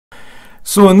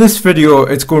So in this video,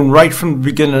 it's going right from the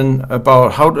beginning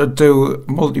about how to do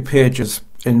multi-pages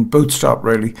in Bootstrap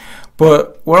really.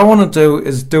 But what I want to do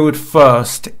is do it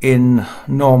first in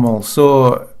normal.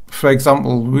 So for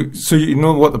example, so you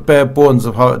know what the bare bones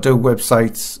of how to do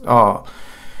websites are.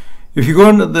 If you go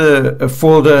into the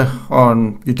folder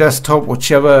on your desktop,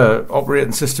 whichever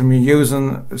operating system you're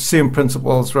using, same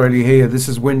principles really here. This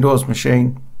is Windows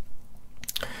machine.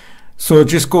 So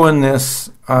just go in this,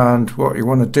 and what you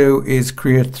want to do is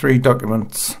create 3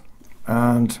 documents,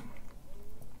 and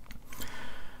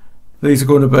these are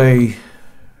going to be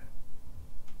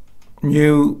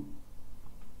new,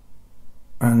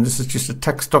 and this is just a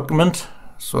text document.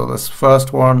 So this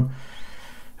first one,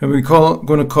 and we're going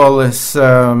to call this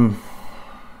I'll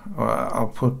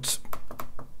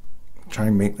try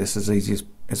and make this as easy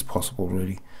as possible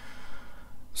really.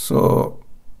 So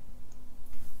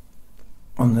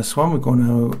on this one, we're going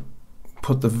to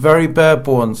put the very bare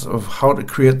bones of how to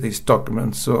create these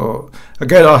documents. So I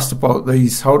get asked about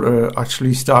these, how to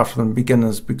actually start from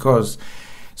beginners, because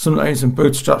sometimes in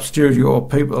Bootstrap Studio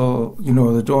people, they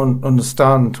don't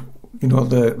understand,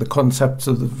 the concepts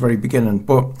of the very beginning.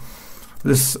 But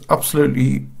this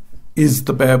absolutely is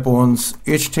the bare bones.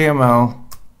 HTML,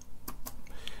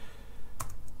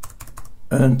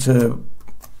 and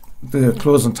the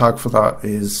closing tag for that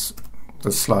is the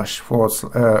forward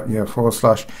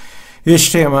slash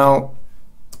HTML,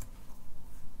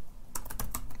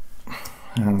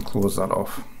 and close that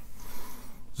off.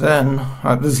 Then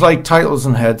there's like titles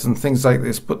and heads and things like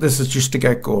this, but this is just to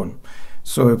get going.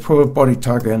 So we put a body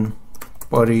tag in,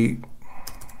 body,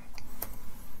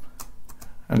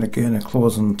 and again a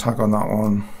closing tag on that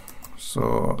one,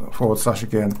 so forward slash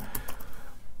again.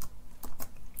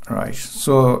 Right,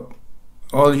 so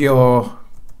all your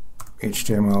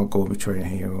HTML go between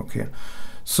here. Okay,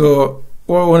 so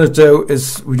what I want to do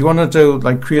is we want to do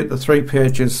like create the 3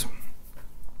 pages,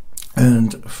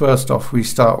 and first off we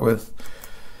start with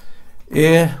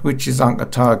A, which is anchor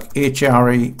tag,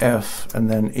 href, and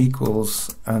then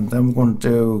equals, and then we're going to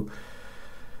do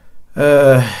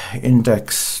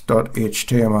index.html,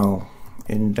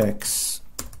 index.html.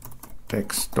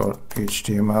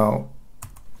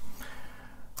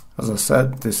 As I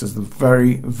said, this is the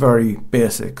very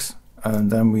basics,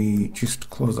 and then we just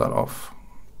close that off,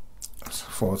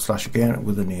 forward slash again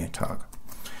with an A tag,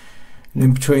 and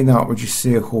in between that we just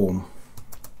say home.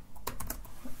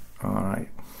 Alright,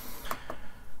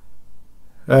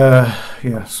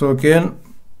 yeah, so again,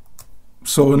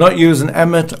 so we're not using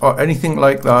Emmet or anything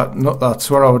like that.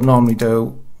 That's what I would normally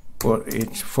do, but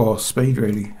it's for speed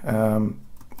really. And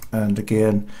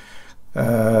again,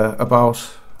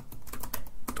 about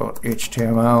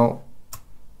 .html,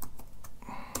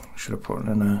 should have put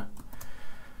in a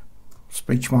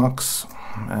speech marks,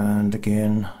 and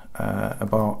again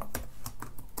about,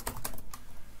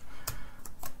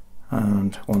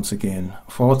 and once again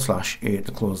forward slash A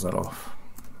to close that off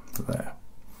there.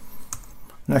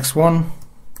 Next one,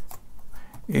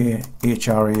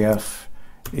 href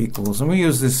equals, and we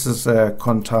use this as a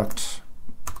contact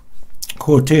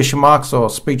quotation marks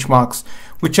or speech marks,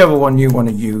 whichever one you want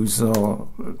to use or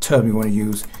term you want to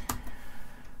use,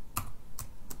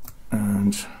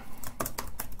 and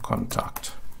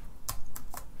contact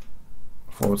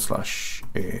forward slash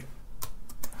A.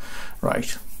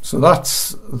 Right, so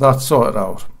that's sorted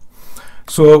out.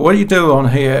 So what you do on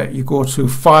here, you go to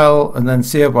File and then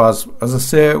Save As I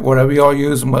say, whatever you're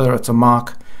using, whether it's a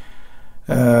Mac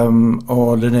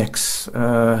or Linux.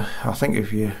 I think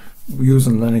if you're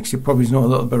using Linux, you probably know a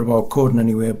little bit about coding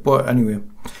anyway. But anyway,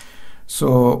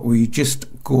 so we just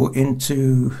go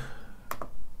into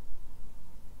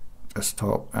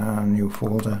desktop and new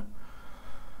folder,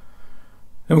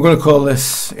 and we're going to call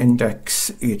this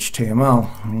index.html,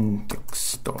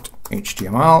 index.html,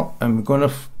 and we're going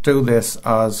to do this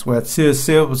as where it says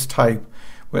save as type,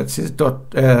 where it says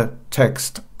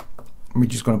text, we're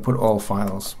just going to put all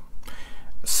files.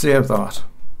 Save that.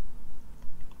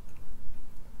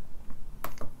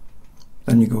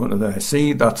 Then you go into there.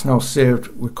 See, that's now saved.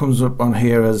 It comes up on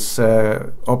here as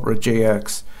Opera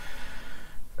JX,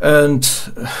 and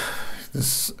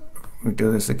this, we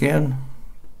do this again,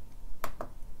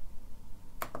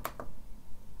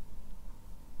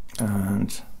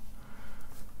 and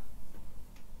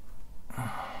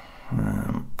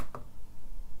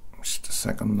just a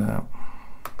second there,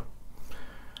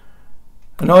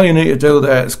 and all you need to do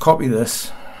there is copy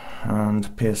this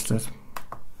and paste it.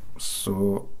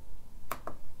 So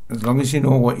as long as you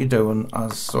know what you're doing,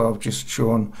 as so I've just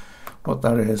shown what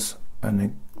that is,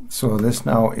 and so this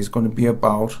now is going to be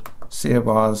about save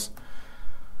as,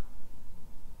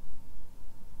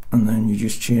 and then you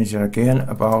just change it again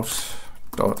about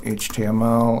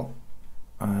 .html,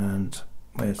 and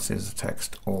where it says the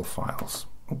text, all files.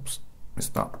 Oops,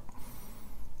 missed that.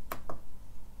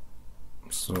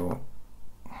 So,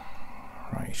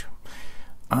 right.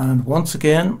 And once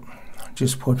again,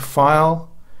 just put file,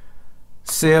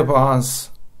 save as,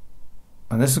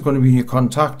 and this is going to be your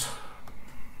contact.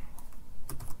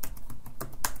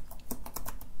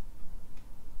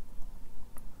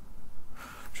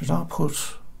 Should I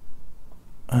put,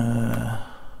 no,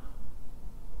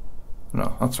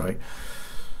 that's right.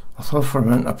 I thought for a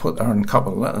minute I put there in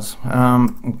capital letters.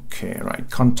 Okay, right,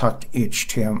 contact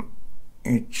HTML.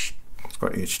 It's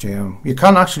got HTML. You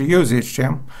can actually use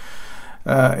HTML.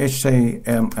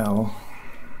 HTML.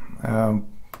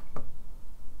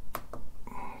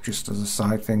 Just as a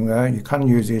side thing there, you can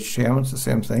use HTML. It's the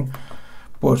same thing,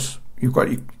 but you've got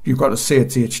to say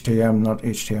it's HTML, not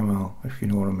HTML, if you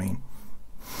know what I mean.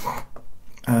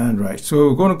 And right, so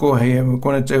we're going to go here and we're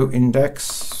going to do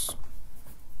index,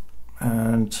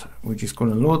 and we're just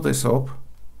going to load this up.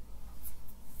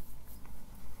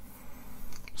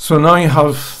 So now you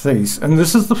have these, and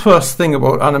this is the first thing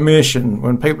about animation.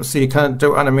 When people say you can't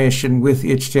do animation with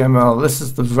HTML, this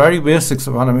is the very basics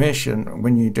of animation.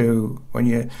 When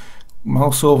you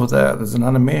mouse over there, there's an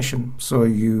animation. So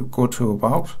you go to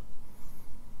about,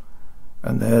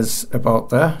 and there's about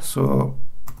there. So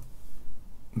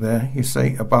there you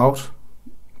say about,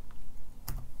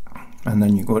 and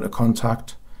then you go to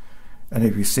contact, and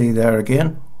if you see there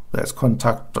again, there's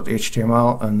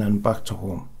contact.html, and then back to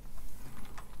home.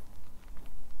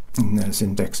 And there's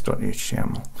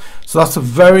index.html. So that's the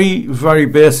very, very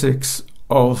basics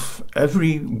of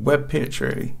every web page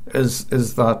really, is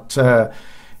that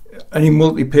any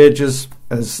multi-pages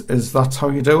is that's how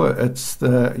you do it. It's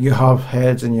you have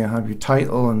heads and you have your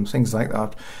title and things like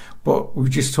that. But we're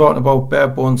just talking about bare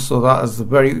bones, so that is the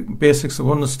very basics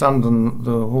of understanding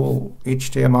the whole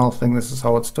HTML thing. This is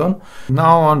how it's done.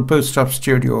 Now on Bootstrap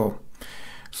Studio.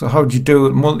 So how do you do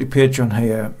it? Multi-page on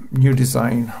here, new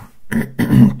design.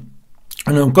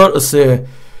 And I've got to say,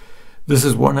 this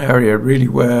is one area really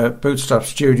where Bootstrap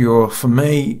Studio, for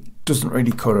me, doesn't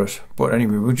really cut it. But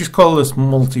anyway, we'll just call this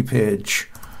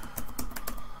multi-page.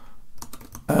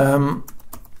 Going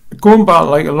back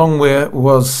like a long way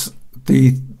was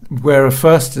where at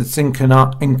first its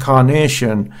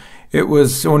incarnation, it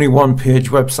was only one-page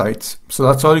websites. So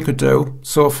that's all you could do.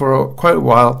 So for quite a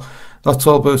while, that's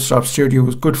all Bootstrap Studio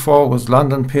was good for, was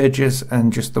landing pages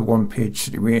and just the one-page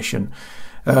situation.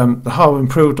 They have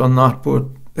improved on that, but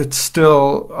it's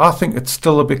still, I think it's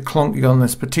still a bit clunky on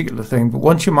this particular thing. But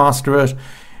once you master it,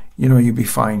 you know, you'll be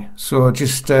fine. So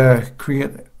just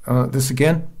create this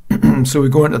again. So we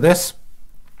go into this.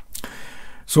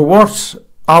 So what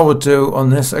I would do on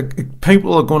this,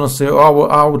 people are going to say, oh,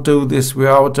 well, I would do this way,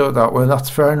 I would do it that way. That's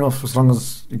fair enough, as long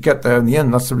as you get there in the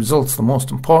end. That's the results, the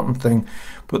most important thing.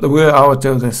 But the way I would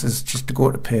do this is just to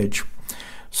go to page.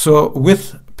 So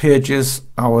with pages,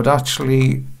 I would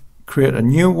actually create a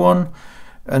new one,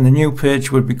 and the new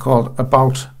page would be called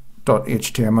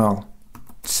about.html.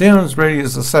 Same as really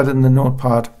as I said in the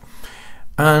notepad.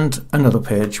 And another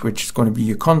page, which is going to be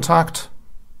your contact.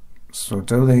 So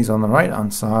do these on the right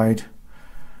hand side.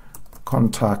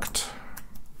 Contact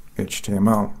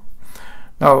HTML.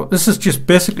 Now this is just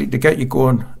basically to get you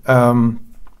going.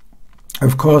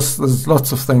 Of course there's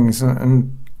lots of things,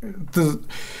 and the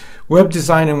web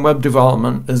design and web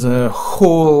development is a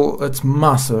whole, it's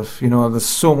massive, you know, there's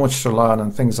so much to learn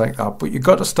and things like that, but you've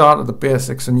got to start at the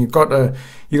basics, and you've got to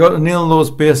nail those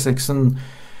basics. And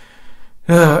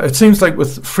it seems like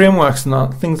with frameworks and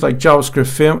that, things like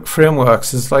JavaScript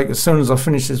frameworks, is like as soon as I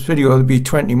finish this video there'll be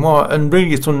 20 more, and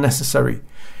really it's unnecessary.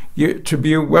 To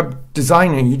be a web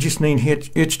designer, you just need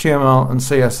HTML and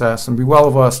CSS and be well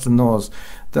versed in those.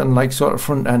 Then like sort of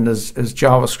front end is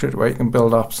JavaScript, where you can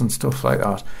build apps and stuff like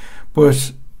that.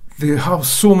 But they have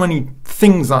so many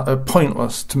things that are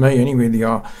pointless, to me anyway. They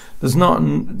are. There's not,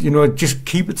 you know, just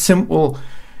keep it simple.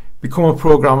 Become a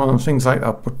programmer and things like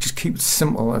that, but just keep it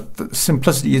simple.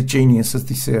 Simplicity is genius, as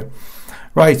they say.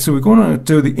 Right, so we're going to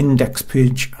do the index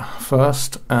page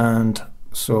first, and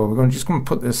so we're just going to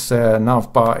put this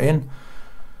nav bar in.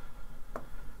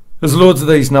 There's loads of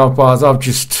these nav bars. I've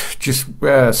just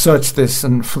searched this,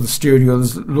 and for the studio,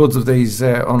 there's loads of these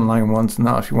online ones, and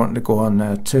that if you want to go on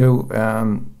there too,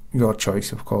 your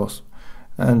choice, of course.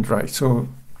 And right, so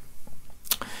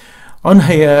on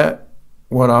here,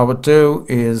 what I would do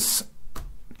is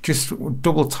just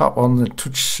double tap on the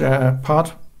touch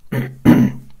pad,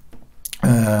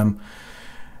 and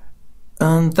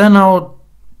then I'll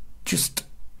just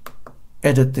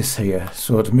edit this here,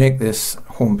 so to make this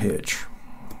home page.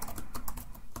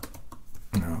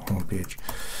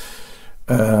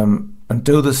 and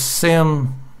do the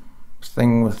same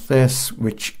thing with this,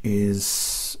 which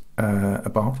is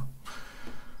about.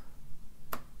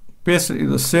 Basically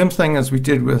the same thing as we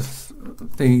did with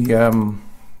the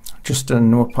just a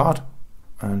notepad,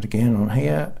 and again on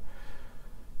here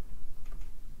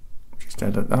just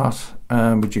edit that,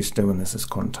 and we're just doing this as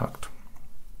contact.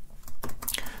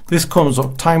 This comes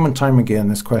up time and time again,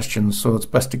 this question, so it's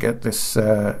best to get this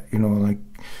you know, like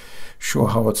show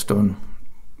how it's done.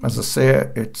 As I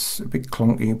say, it's a bit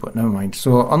clunky, but never mind.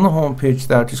 So on the home page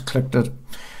there, I just clicked it,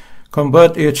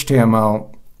 convert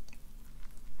HTML,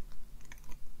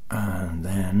 and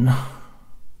then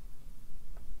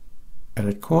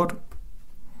edit code.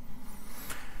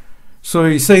 So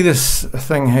you see this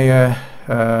thing here,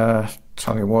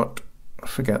 tell you what,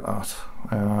 forget that,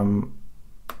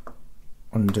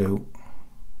 undo.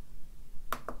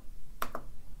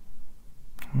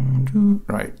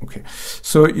 Right, okay,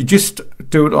 so you just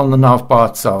do it on the navbar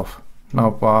itself,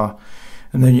 navbar,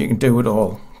 and then you can do it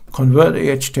all. Convert to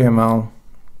HTML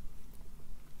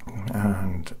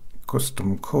and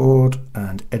custom code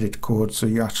and edit code, so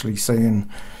you're actually seeing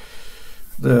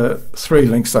the 3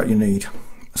 links that you need.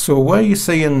 So where you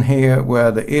see in here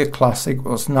where the A class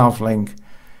equals nav link,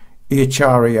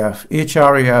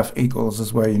 href equals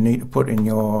is where you need to put in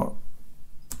your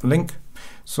link.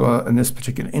 So in this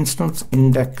particular instance,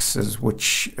 index is,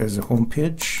 which is a home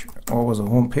page, always a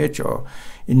home page, or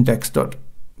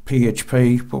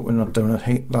index.php, but we're not doing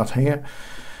that here.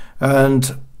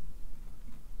 And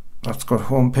that's got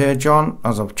home page on,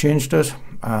 as I've changed it,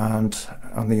 and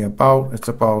on the about, it's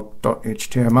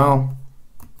about.html.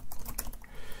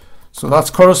 So that's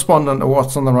corresponding to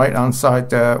what's on the right hand side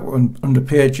there under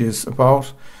pages,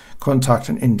 about, contact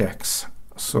and index.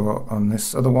 So on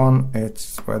this other one,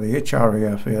 it's where the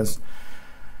href is,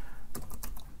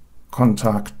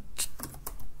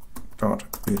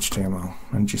 contact.html,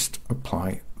 and just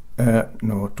apply.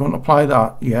 No, don't apply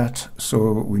that yet.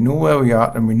 So we know where we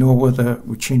are and we know whether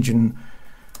we're changing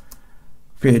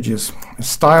pages.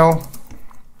 Style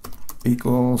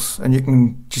equals, and you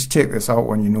can just take this out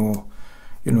when you know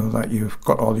that you've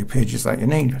got all your pages that you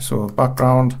need. So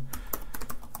background,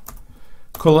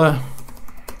 color.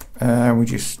 And we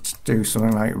just do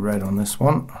something like red on this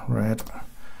one, red,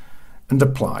 and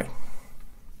apply.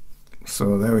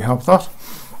 So there we have that.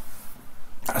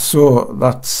 So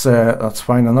that's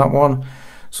fine on that one.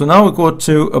 So now we go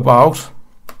to about,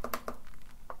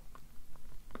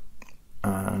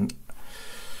 and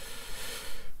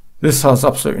this has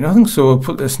absolutely nothing. So we'll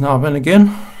put this nav in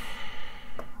again.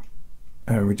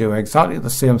 We do exactly the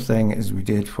same thing as we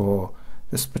did for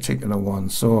this particular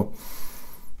one. So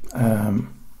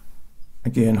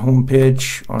again, home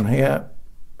page on here,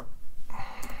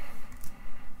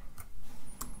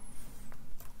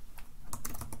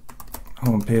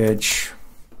 home page,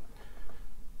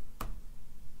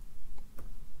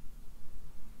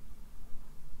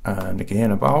 and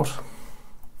again about,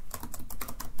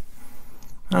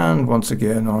 and once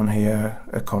again on here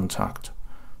a contact.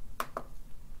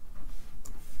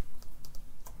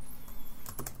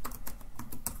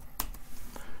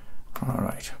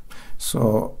 Alright,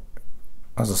 so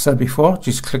as I said before,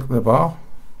 just click the bar,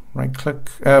 right click,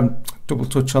 double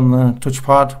touch on the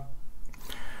touchpad,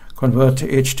 convert to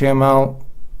HTML,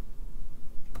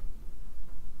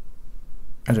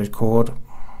 edit code.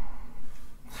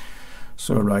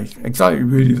 So right, exactly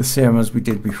really the same as we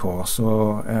did before.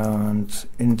 So and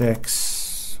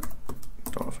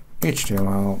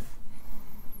index.html,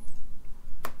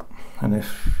 and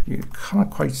if you can't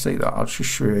quite see that, I'll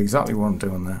just show you exactly what I'm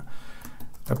doing there.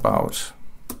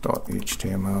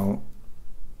 About.html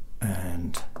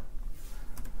and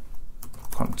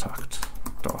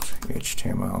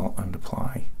contact.html and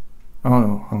apply. Oh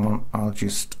no, hang on, I'll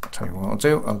just tell you what I'll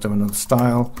do. I'll do another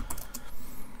style.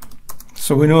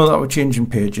 So we know that we're changing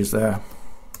pages there.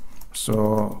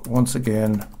 So once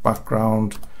again,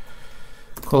 background,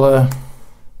 color,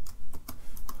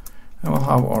 and we'll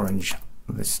have orange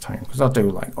this time because I do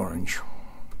like orange.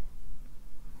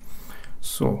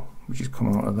 So we just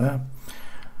come out of there,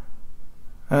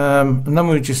 and then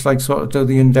we just like sort of do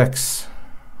the index,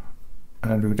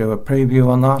 and we do a preview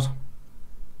on that,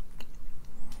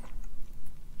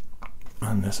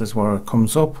 and this is where it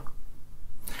comes up.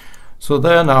 So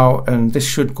there now, and this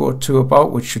should go to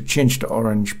about, which should change to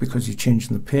orange because you're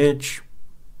changing the page.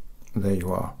 There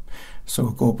you are.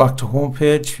 So go back to home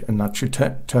page, and that should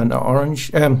turn to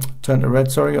orange, turn to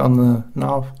red, sorry, on the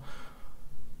nav.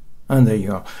 And there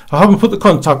you are. I haven't put the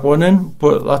contact one in,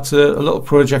 but that's a little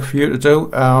project for you to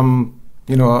do.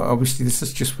 You know, obviously this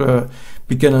is just for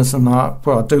beginners and that,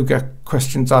 but I do get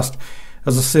questions asked.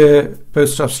 as I say,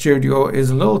 Bootstrap Studio is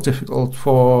a little difficult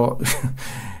for.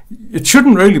 It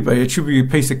shouldn't really be. It should be a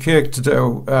piece of cake to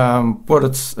do, but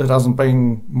it hasn't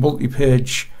been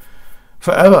multi-page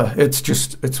forever.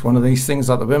 It's one of these things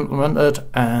that they've implemented,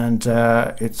 and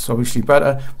it's obviously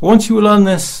better. But once you learn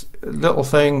this little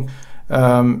thing,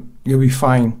 you'll be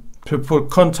fine to put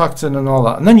contacts in and all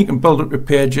that, and then you can build up your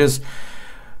pages.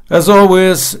 As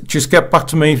always, just get back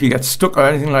to me if you get stuck or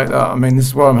anything like that. I mean, this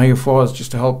is what I'm here for, is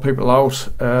just to help people out.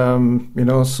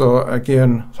 So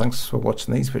again, thanks for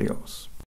watching these videos.